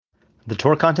The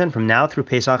Torah content from now through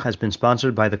Pesach has been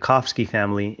sponsored by the Kofsky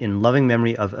family in loving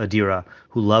memory of Adira,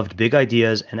 who loved big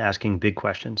ideas and asking big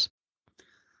questions.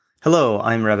 Hello,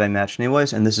 I'm Rabbi Matt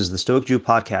Schneeweiss, and this is the Stoic Jew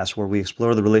podcast, where we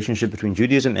explore the relationship between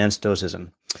Judaism and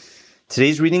Stoicism.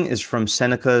 Today's reading is from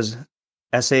Seneca's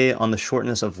essay on the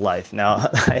shortness of life. Now,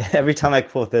 every time I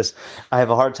quote this, I have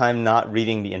a hard time not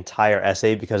reading the entire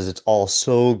essay because it's all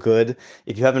so good.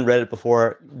 If you haven't read it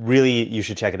before, really, you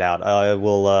should check it out. I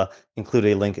will include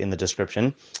a link in the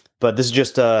description. But this is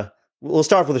just, we'll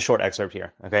start with a short excerpt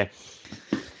here, okay?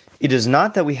 It is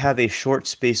not that we have a short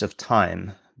space of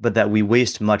time, but that we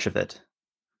waste much of it.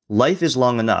 Life is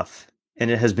long enough,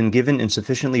 and it has been given in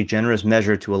sufficiently generous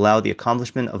measure to allow the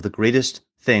accomplishment of the greatest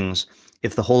things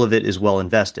if the whole of it is well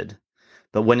invested.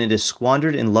 But when it is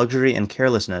squandered in luxury and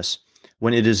carelessness,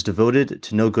 when it is devoted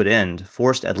to no good end,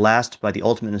 forced at last by the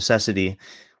ultimate necessity,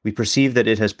 we perceive that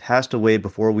it has passed away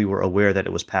before we were aware that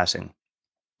it was passing.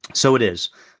 So it is.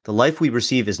 The life we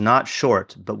receive is not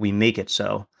short, but we make it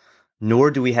so. Nor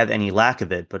do we have any lack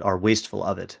of it, but are wasteful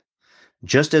of it.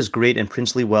 Just as great and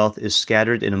princely wealth is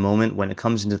scattered in a moment when it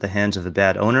comes into the hands of a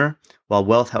bad owner, while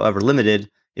wealth, however limited,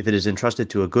 if it is entrusted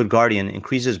to a good guardian,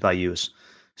 increases by use,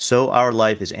 so our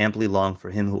life is amply long for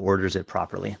him who orders it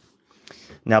properly.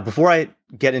 Now, before I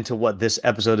get into what this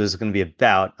episode is going to be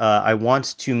about, I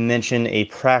want to mention a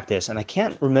practice, and I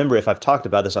can't remember if I've talked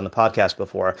about this on the podcast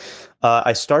before.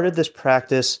 I started this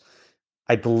practice,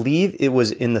 I believe it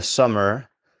was in the summer,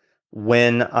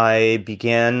 when I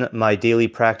began my daily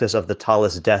practice of the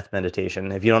Tallis death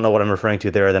meditation. If you don't know what I'm referring to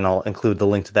there, then I'll include the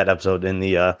link to that episode in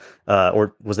the,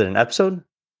 or was it an episode?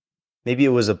 Maybe it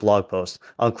was a blog post.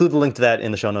 I'll include the link to that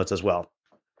in the show notes as well.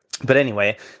 But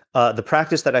anyway, the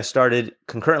practice that I started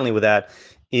concurrently with that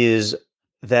is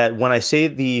that when I say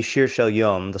the Shir Shel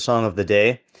Yom, the song of the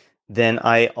day, then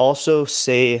I also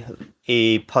say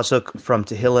a pasuk from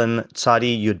Tehillim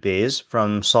Tzadi Yud Beis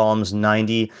from Psalms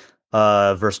 90,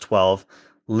 verse 12.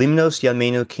 Limnos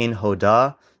Yamenu Kein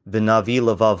Hoda V'Navi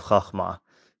Lavav Chachma.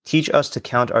 Teach us to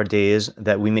count our days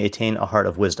that we may attain a heart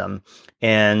of wisdom.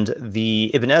 And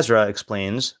the Ibn Ezra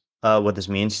explains what this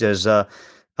means. He says,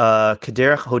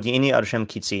 Kederech Hodiini Arshem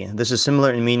Kitzi. This is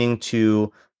similar in meaning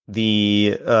to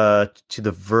the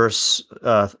verse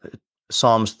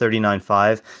Psalms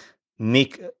 39:5.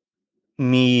 Make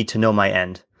me to know my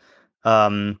end.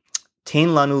 Tein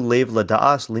lanu lev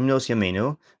lada'as limnos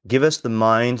yamenu. Give us the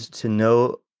mind to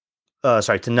know.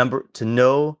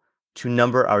 To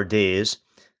number our days.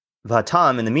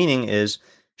 Vatam, and the meaning is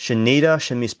Sheneda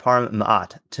Shemisparm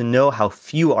Ma'at, to know how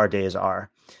few our days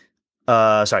are.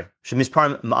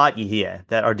 Shemisparm Ma'at Yihye,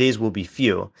 that our days will be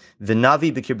few.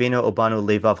 V'navi b'kirbeno obanu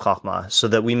levav chachma, so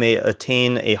that we may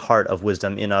attain a heart of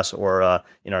wisdom in us or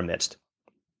in our midst.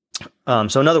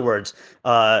 So in other words,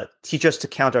 teach us to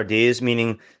count our days,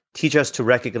 meaning teach us to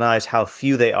recognize how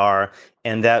few they are,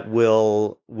 and that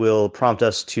will prompt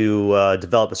us to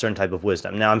develop a certain type of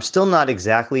wisdom. Now, I'm still not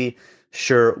exactly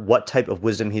sure what type of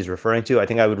wisdom he's referring to. I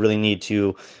think I would really need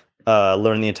to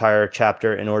learn the entire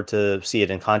chapter in order to see it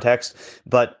in context.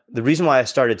 But the reason why I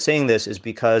started saying this is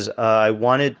because I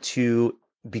wanted to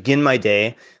begin my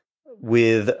day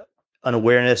with an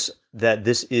awareness that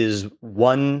this is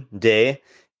one day,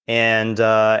 and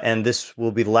this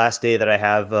will be the last day that I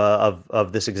have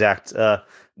of this exact.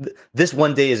 This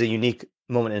one day is a unique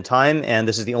moment in time, and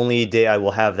this is the only day I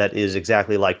will have that is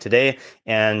exactly like today,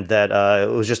 and that it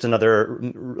was just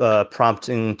another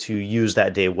prompting to use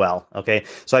that day well. Okay,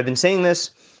 so I've been saying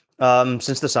this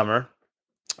since the summer.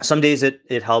 Some days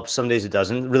it helps, some days it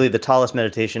doesn't. Really, the Tallis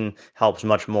meditation helps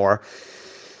much more.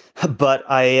 But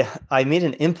I made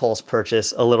an impulse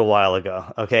purchase a little while ago,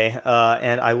 okay,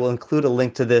 and I will include a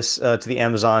link to this to the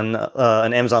Amazon,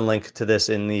 an Amazon link to this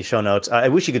in the show notes. I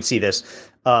wish you could see this.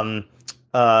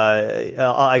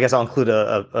 I guess I'll include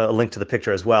a link to the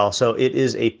picture as well. So it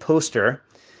is a poster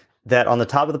that on the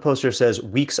top of the poster says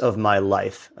 "Weeks of My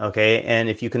Life." Okay, and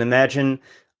if you can imagine,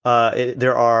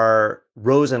 there are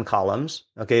rows and columns.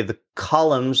 Okay, the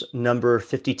columns number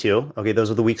 52. Okay,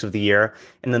 those are the weeks of the year,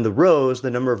 and then the rows,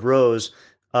 the number of rows,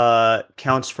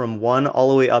 counts from 1 all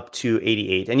the way up to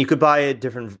 88. And you could buy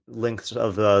different lengths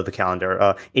of the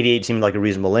calendar. 88 seemed like a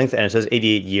reasonable length, and it says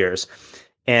 88 years.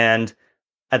 And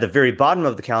at the very bottom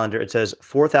of the calendar, it says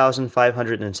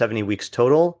 4,570 weeks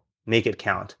total. Make it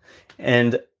count.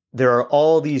 And there are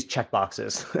all these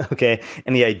checkboxes. Okay,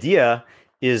 and the idea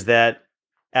is that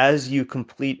as you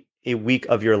complete a week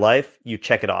of your life, you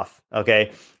check it off.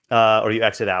 Okay, or you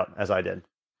exit out, as I did.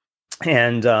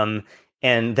 And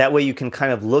that way you can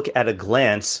kind of look at a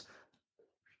glance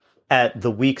at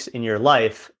the weeks in your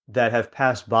life that have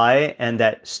passed by and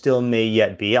that still may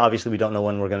yet be. Obviously, we don't know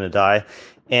when we're going to die.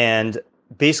 and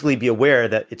basically be aware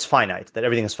that it's finite, that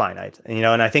everything is finite.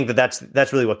 And I think that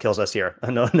that's really what kills us here.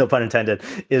 No pun intended,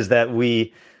 is that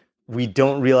we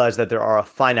don't realize that there are a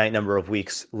finite number of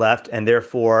weeks left, and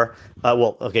therefore,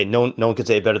 well, okay, no one could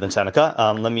say it better than Seneca.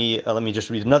 Let me just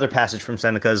read another passage from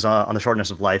Seneca's on the shortness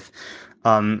of life.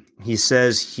 He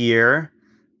says here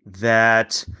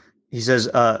that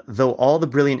though all the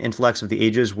brilliant intellects of the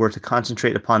ages were to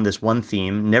concentrate upon this one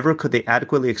theme, never could they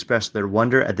adequately express their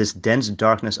wonder at this dense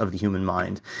darkness of the human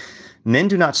mind. Men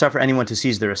do not suffer anyone to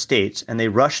seize their estates, and they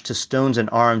rush to stones and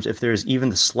arms if there is even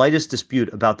the slightest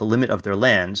dispute about the limit of their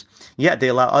lands, yet they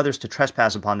allow others to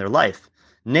trespass upon their life.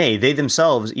 Nay, they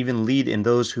themselves even lead in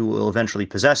those who will eventually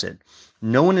possess it.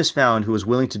 No one is found who is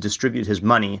willing to distribute his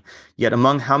money, yet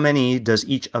among how many does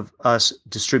each of us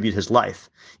distribute his life?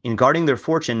 In guarding their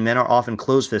fortune, men are often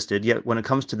close-fisted, yet when it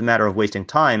comes to the matter of wasting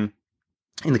time,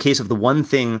 in the case of the one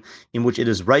thing in which it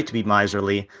is right to be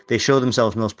miserly, they show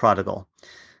themselves most prodigal.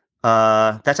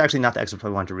 That's actually not the excerpt I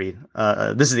want to read.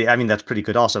 That's pretty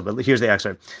good also, but here's the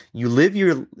excerpt. You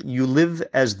live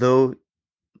as though,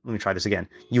 let me try this again.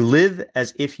 You live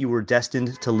as if you were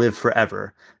destined to live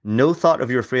forever. No thought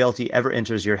of your frailty ever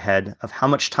enters your head. Of how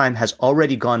much time has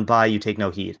already gone by, you take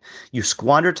no heed. You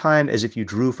squander time as if you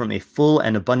drew from a full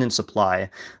and abundant supply,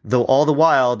 though all the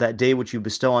while that day which you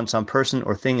bestow on some person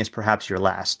or thing is perhaps your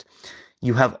last.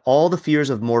 You have all the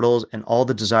fears of mortals and all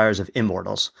the desires of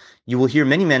immortals. You will hear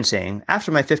many men saying,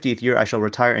 after my 50th year I shall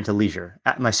retire into leisure.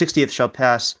 At my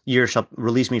 60th year shall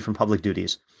release me from public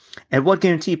duties. And what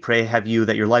guarantee, pray, have you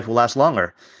that your life will last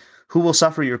longer? Who will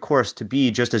suffer your course to be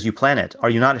just as you plan it? Are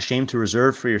you not ashamed to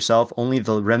reserve for yourself only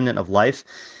the remnant of life,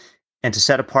 and to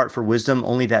set apart for wisdom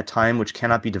only that time which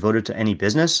cannot be devoted to any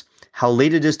business? How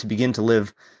late it is to begin to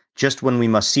live just when we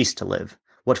must cease to live.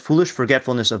 What foolish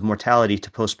forgetfulness of mortality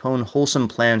to postpone wholesome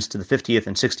plans to the 50th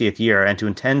and 60th year, and to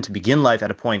intend to begin life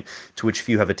at a point to which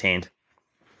few have attained.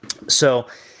 So,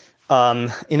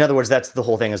 in other words, that's the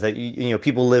whole thing, is that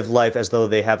people live life as though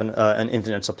they have an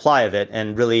infinite supply of it,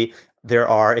 and really there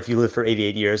are, if you live for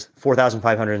 88 years,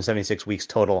 4,576 weeks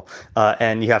total,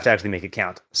 and you have to actually make it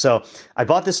count. So I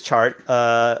bought this chart,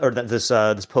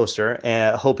 this poster,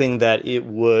 hoping that it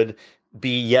would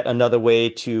be yet another way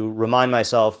to remind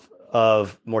myself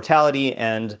of mortality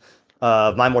and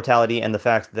my mortality and the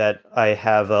fact that I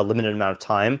have a limited amount of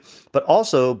time, but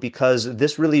also because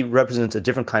this really represents a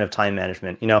different kind of time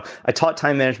management. I taught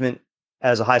time management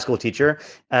as a high school teacher,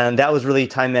 and that was really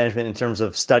time management in terms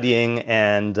of studying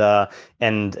and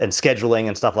scheduling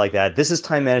and stuff like that. This is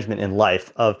time management in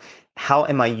life, of how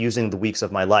am I using the weeks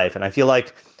of my life? And I feel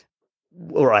like,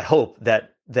 or I hope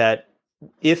that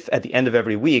if at the end of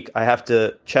every week I have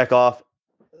to check off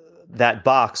that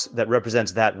box that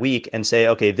represents that week and say,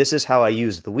 okay, this is how I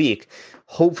use the week,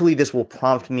 hopefully this will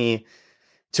prompt me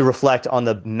to reflect on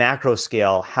the macro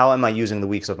scale. How am I using the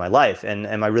weeks of my life, and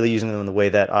am I really using them in the way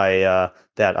that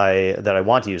I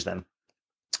want to use them?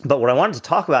 But what I wanted to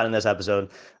talk about in this episode,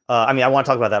 I want to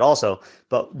talk about that also,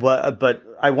 but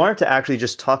I wanted to actually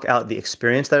just talk out the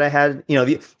experience that I had.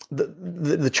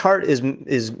 The chart is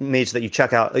made so that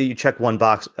you check one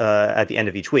box at the end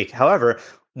of each week. However,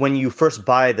 when you first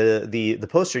buy the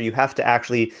poster, you have to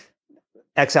actually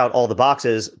X out all the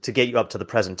boxes to get you up to the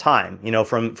present time,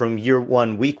 from year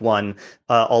one, week one,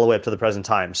 all the way up to the present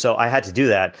time. So I had to do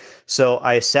that. So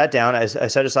I sat down, I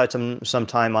set aside some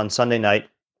time on Sunday night,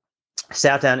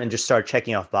 sat down and just started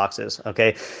checking off boxes.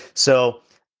 Okay. So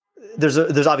there's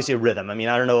obviously a rhythm. I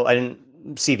don't know, I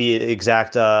didn't see the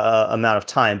exact amount of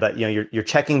time, but you're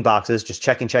checking boxes, just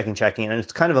checking, and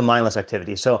it's kind of a mindless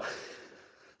activity.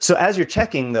 So as you're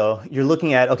checking, though, you're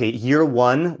looking at, okay, year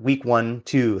one, week 1,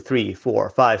 2, 3, 4,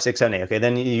 5, 6, 7, 8. Okay,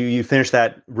 then you finish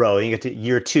that row and you get to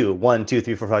year 2, 1, 2,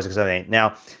 3, 4, 5, 6, 7, 8.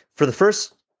 Now, for the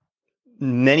first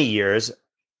many years,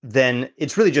 then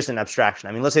it's really just an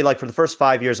abstraction. Let's say like for the first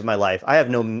 5 years of my life, I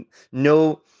have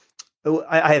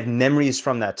I have memories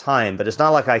from that time, but it's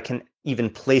not like I can even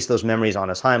place those memories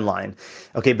on a timeline.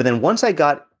 Okay, but then once I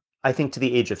got, I think, to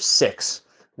the age of 6,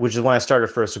 which is when I started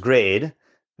first grade,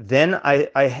 then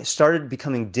I started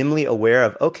becoming dimly aware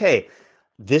of, okay,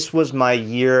 this was my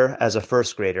year as a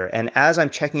first grader. And as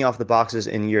I'm checking off the boxes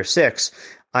in year 6,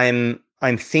 I'm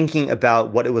thinking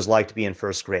about what it was like to be in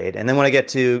first grade. And then when I get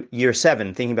to year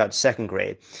 7, thinking about second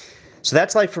grade. So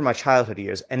that's like for my childhood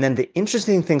years. And then the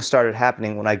interesting thing started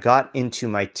happening when I got into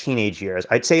my teenage years.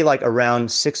 I'd say like around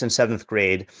 6th and 7th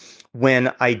grade,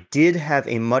 when I did have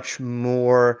a much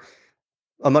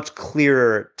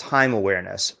clearer time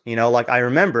awareness. Like I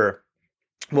remember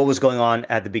what was going on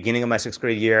at the beginning of my 6th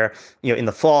grade year, in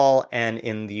the fall and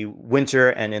in the winter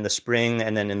and in the spring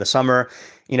and then in the summer.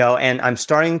 and I'm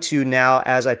starting to now,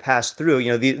 as I pass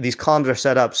through, these columns are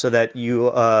set up so that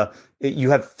you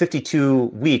have 52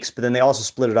 weeks, but then they also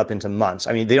split it up into months.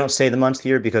 I mean, they don't say the months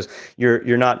here because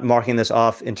you're not marking this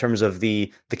off in terms of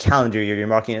the calendar year. You're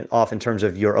marking it off in terms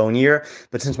of your own year.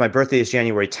 But since my birthday is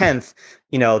January 10th,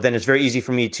 then it's very easy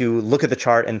for me to look at the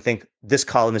chart and think this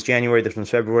column is January, this one's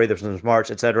February, this one's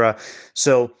March, etc.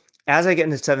 So as I get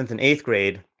into seventh and eighth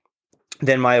grade,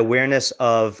 then my awareness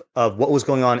of what was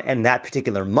going on in that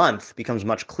particular month becomes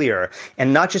much clearer.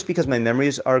 And not just because my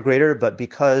memories are greater, but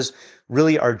because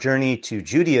really our journey to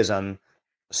Judaism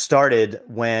started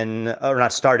when, or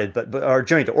not started, but our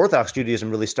journey to Orthodox Judaism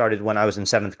really started when I was in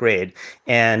seventh grade.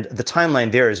 And the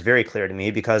timeline there is very clear to me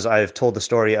because I've told the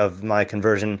story of my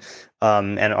conversion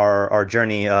and our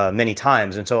journey many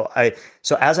times. And so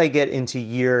as I get into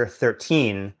year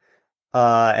 13,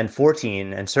 and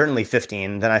 14 and certainly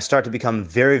 15, then I start to become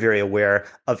very, very aware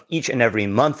of each and every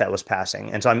month that was passing.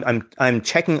 And so I'm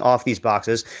checking off these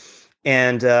boxes.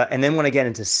 And then when I get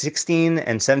into 16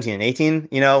 and 17 and 18,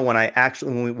 when I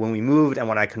actually when we moved and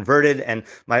when I converted and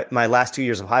my last 2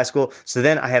 years of high school, so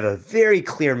then I have a very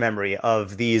clear memory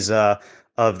of these of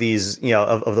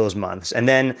those months. And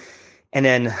then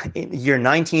in year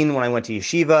 19, when I went to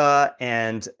yeshiva,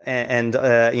 and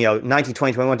 19, 20,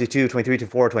 21, 22, 23,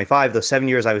 24, 25, those 7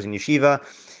 years I was in yeshiva.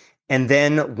 And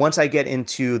then once I get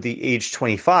into the age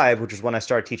 25, which is when I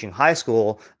started teaching high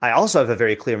school, I also have a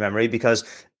very clear memory because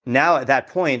now at that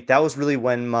point, that was really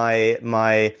when my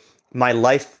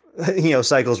life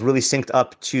cycles really synced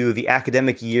up to the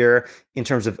academic year in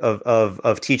terms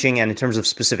of teaching and in terms of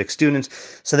specific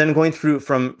students. So then going through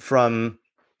from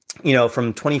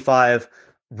 25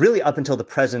 really up until the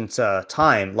present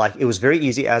time, like it was very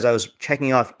easy as I was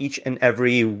checking off each and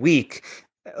every week.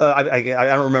 I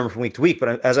don't remember from week to week,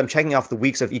 but as I'm checking off the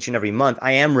weeks of each and every month,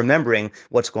 I am remembering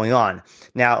what's going on.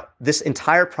 Now, this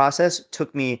entire process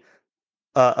took me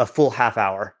a full half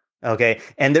hour. Okay.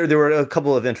 And there were a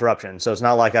couple of interruptions. So it's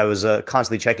not like I was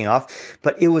constantly checking off,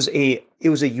 but it was a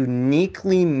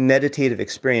uniquely meditative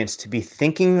experience to be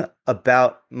thinking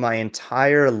about my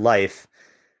entire life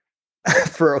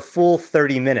for a full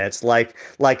 30 minutes, like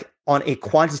on a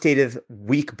quantitative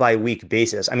week by week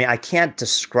basis. I mean, I can't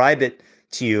describe it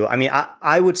to you. I mean,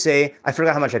 I would say, I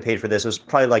forgot how much I paid for this. It was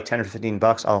probably like 10 or 15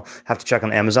 bucks. I'll have to check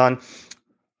on Amazon.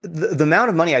 The amount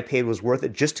of money I paid was worth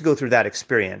it just to go through that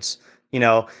experience,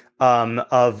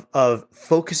 of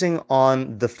focusing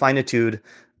on the finitude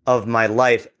of my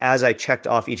life as I checked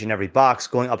off each and every box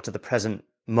going up to the present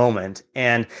moment.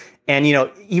 And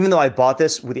even though I bought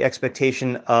this with the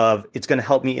expectation of it's going to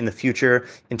help me in the future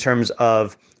in terms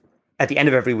of at the end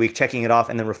of every week checking it off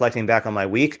and then reflecting back on my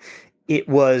week, it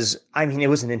was an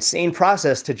insane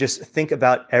process to just think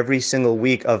about every single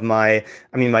week of I'm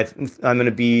going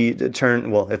to be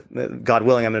if God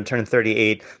willing, I'm going to turn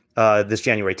 38 this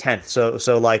January 10th.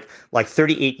 So like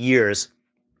 38 years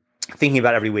thinking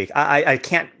about every week. I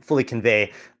can't fully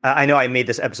convey. I know I made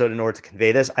this episode in order to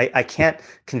convey this. I can't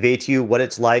convey to you what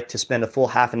it's like to spend a full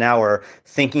half an hour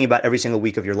thinking about every single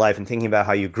week of your life and thinking about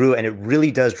how you grew. And it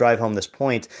really does drive home this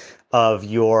point of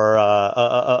your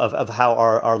of how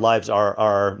our lives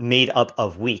are made up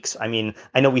of weeks. I mean,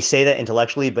 I know we say that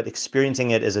intellectually, but experiencing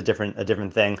it is a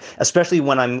different thing. Especially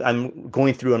when I'm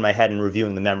going through in my head and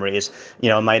reviewing the memories.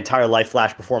 My entire life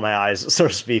flashed before my eyes, so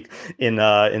to speak, in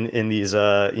these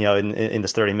in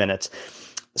this 30 minutes.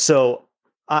 So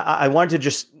I wanted to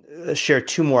just share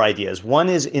two more ideas. One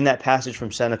is in that passage from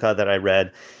Seneca that I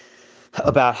read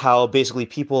about how basically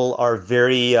people are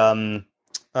very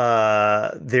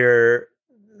they're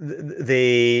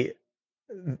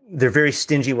very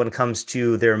stingy when it comes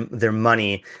to their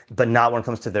money, but not when it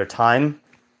comes to their time,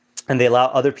 and they allow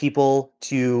other people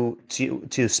to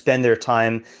spend their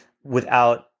time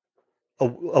without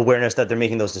awareness that they're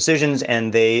making those decisions,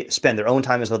 and they spend their own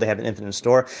time as though they have an infinite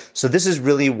store. So this is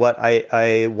really what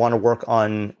I want to work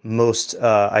on most,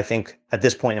 I think, at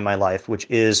this point in my life, which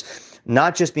is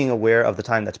not just being aware of the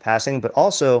time that's passing, but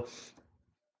also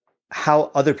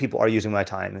how other people are using my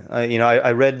time.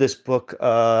 I read this book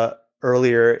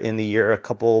earlier in the year, a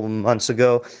couple months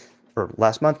ago, or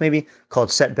last month maybe,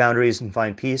 called Set Boundaries and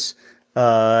Find Peace,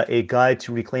 a guide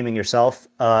to reclaiming yourself.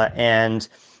 And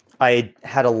I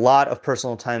had a lot of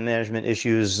personal time management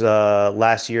issues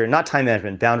last year, not time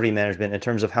management, boundary management, in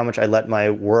terms of how much I let my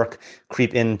work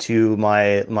creep into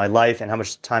my life and how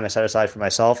much time I set aside for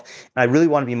myself. And I really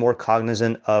want to be more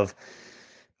cognizant of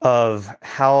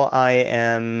how I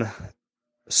am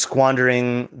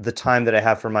squandering the time that I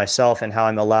have for myself and how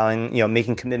I'm allowing,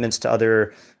 making commitments to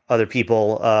other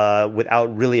people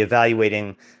without really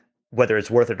evaluating whether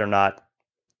it's worth it or not.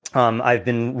 I've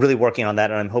been really working on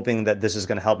that, and I'm hoping that this is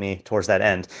going to help me towards that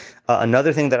end.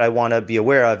 Another thing that I want to be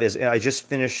aware of is I just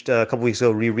finished a couple weeks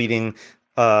ago rereading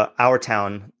Our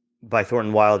Town by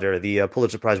Thornton Wilder, the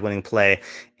Pulitzer Prize winning play,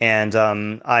 and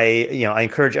I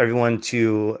encourage everyone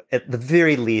to, at the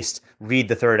very least, read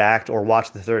the third act or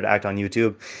watch the third act on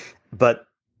YouTube. But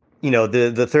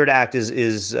the third act is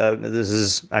this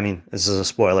is a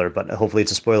spoiler, but hopefully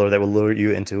it's a spoiler that will lure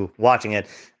you into watching it.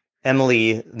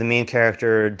 Emily, the main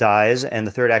character, dies, and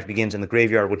the third act begins in the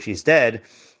graveyard when she's dead,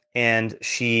 and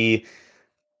she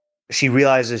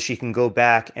realizes she can go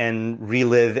back and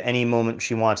relive any moment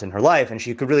she wants in her life, and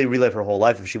she could really relive her whole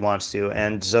life if she wants to.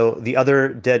 And so the other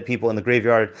dead people in the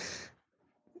graveyard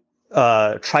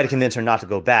try to convince her not to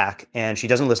go back, and she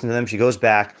doesn't listen to them. She goes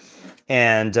back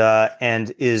and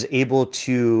is able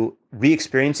to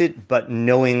re-experience it, but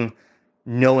knowing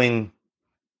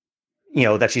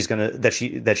that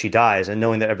she dies, and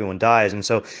knowing that everyone dies. And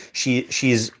so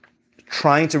she's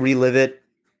trying to relive it,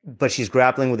 but she's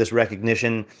grappling with this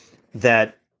recognition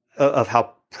that of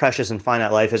how precious and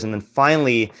finite life is. And then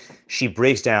finally she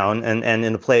breaks down, and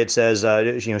in the play it says,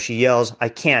 she yells, I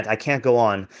can't go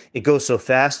on. It goes so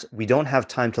fast. We don't have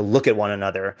time to look at one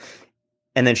another.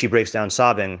 And then she breaks down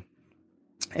sobbing.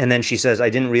 And then she says, I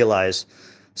didn't realize.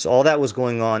 So all that was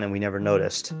going on and we never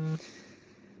noticed.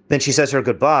 Then she says her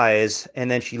goodbyes, and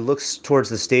then she looks towards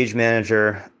the stage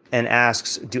manager and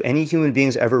asks, do any human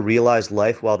beings ever realize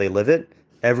life while they live it?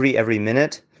 Every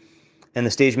minute? And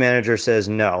the stage manager says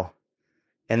no.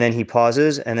 And then he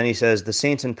pauses, and then he says, the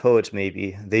saints and poets,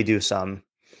 maybe, they do some.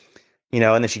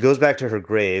 And then she goes back to her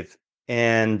grave,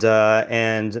 and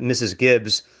Mrs.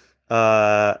 Gibbs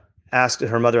her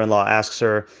mother-in-law asks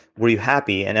her, were you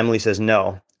happy? And Emily says,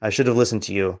 no, I should have listened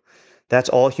to you. That's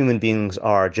all human beings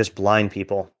are, just blind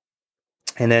people.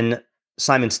 And then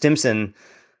Simon Stimson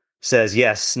says,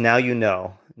 yes, now you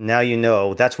know. Now you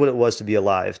know. That's what it was to be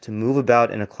alive, to move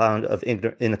about in a cloud of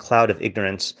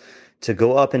ignorance, to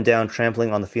go up and down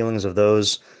trampling on the feelings of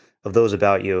those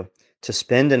about you, to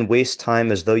spend and waste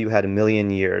time as though you had a million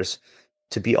years,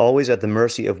 to be always at the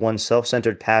mercy of one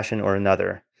self-centered passion or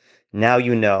another. Now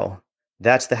you know.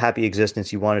 That's the happy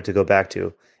existence you wanted to go back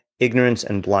to, ignorance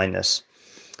and blindness.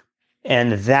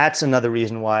 And that's another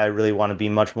reason why I really want to be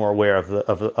much more aware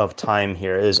of time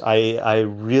here. Is I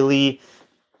really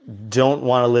don't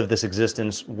want to live this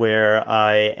existence where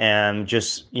I am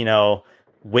just,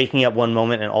 waking up one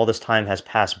moment and all this time has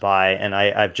passed by, and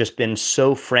I've just been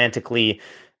so frantically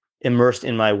immersed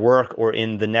in my work or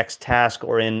in the next task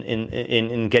or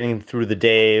in getting through the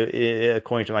day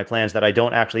according to my plans that I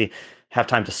don't actually have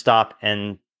time to stop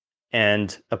and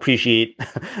appreciate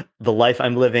the life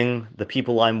I'm living, the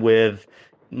people I'm with,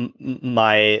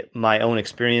 my own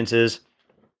experiences.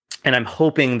 And I'm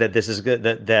hoping that this is good,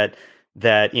 that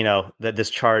this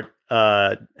chart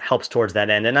helps towards that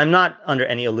end. And I'm not under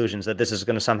any illusions that this is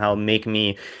going to somehow make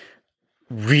me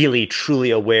really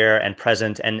truly aware and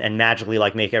present and magically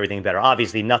make everything better.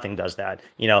 Obviously nothing does that,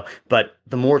 but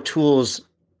the more tools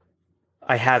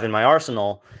I have in my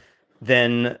arsenal,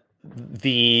 then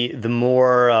the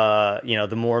more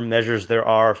the more measures there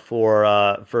are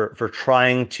for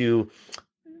trying to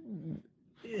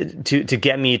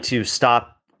get me to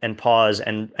stop and pause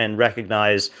and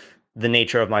recognize the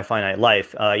nature of my finite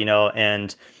life.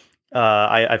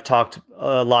 I've talked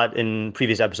a lot in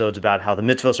previous episodes about how the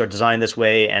mitzvos are designed this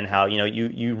way, and how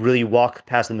you really walk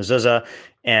past the mezuzah,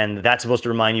 and that's supposed to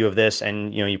remind you of this,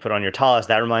 and you put on your talis,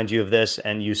 that reminds you of this,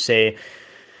 and you say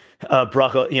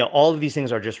bracha. All of these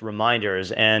things are just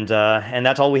reminders, and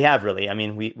that's all we have, really. I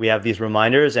mean, we have these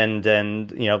reminders, and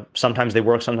sometimes they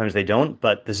work, sometimes they don't,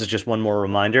 but this is just one more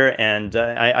reminder. And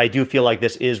I do feel like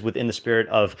this is within the spirit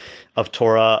of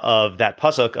Torah, of that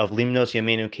pasuk of limnos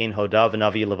yamenu kein hodav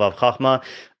v'navi levav chachma.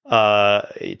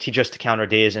 Teach us to count our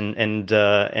days, and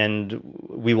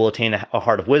we will attain a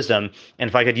heart of wisdom. And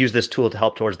if I could use this tool to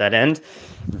help towards that end,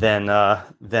 then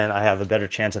I have a better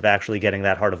chance of actually getting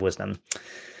that heart of wisdom.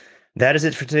 That is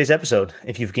it for today's episode.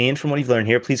 If you've gained from what you've learned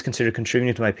here, please consider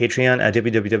contributing to my Patreon at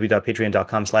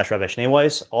www.patreon.com/Rabbi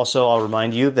Schneeweiss. Also, I'll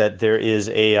remind you that there is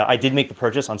I did make the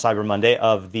purchase on Cyber Monday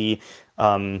of the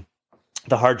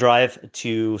hard drive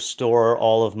to store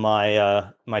all of my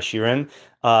shiurim.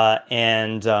 If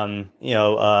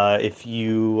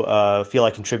you feel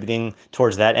like contributing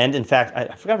towards that end, in fact,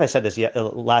 I forgot if I said this yet,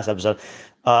 last episode.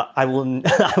 I will,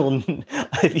 I will,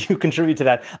 if you contribute to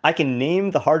that, I can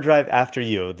name the hard drive after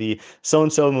you, the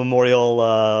so-and-so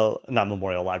memorial, not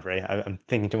memorial library. I'm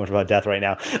thinking too much about death right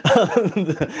now.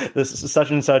 This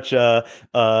such and such, Rebbe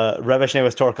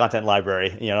Shnewa's Torah content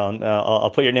library.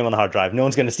 I'll put your name on the hard drive. No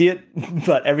one's going to see it,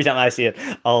 but every time I see it,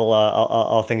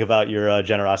 I'll think about your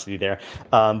generosity there.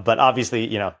 But obviously,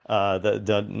 no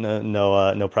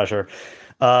pressure.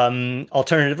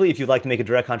 Alternatively, if you'd like to make a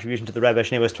direct contribution to the Rabbi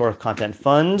Schneeweiss Torah Content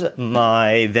Fund,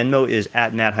 my Venmo is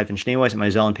at Matt-Schneeweiss, and my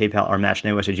Zelle and PayPal are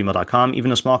mattschneeweiss@gmail.com.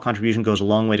 Even a small contribution goes a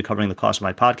long way to covering the cost of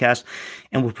my podcast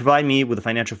and will provide me with the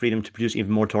financial freedom to produce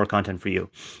even more Torah content for you.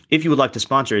 If you would like to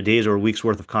sponsor a day's or a week's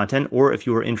worth of content, or if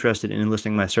you are interested in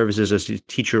enlisting my services as a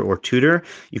teacher or tutor,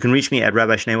 you can reach me at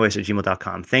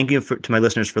rabbischneeweiss@gmail.com. Thank you to my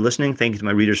listeners for listening. Thank you to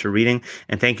my readers for reading.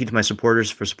 And thank you to my supporters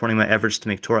for supporting my efforts to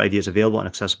make Torah ideas available and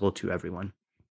accessible to everyone.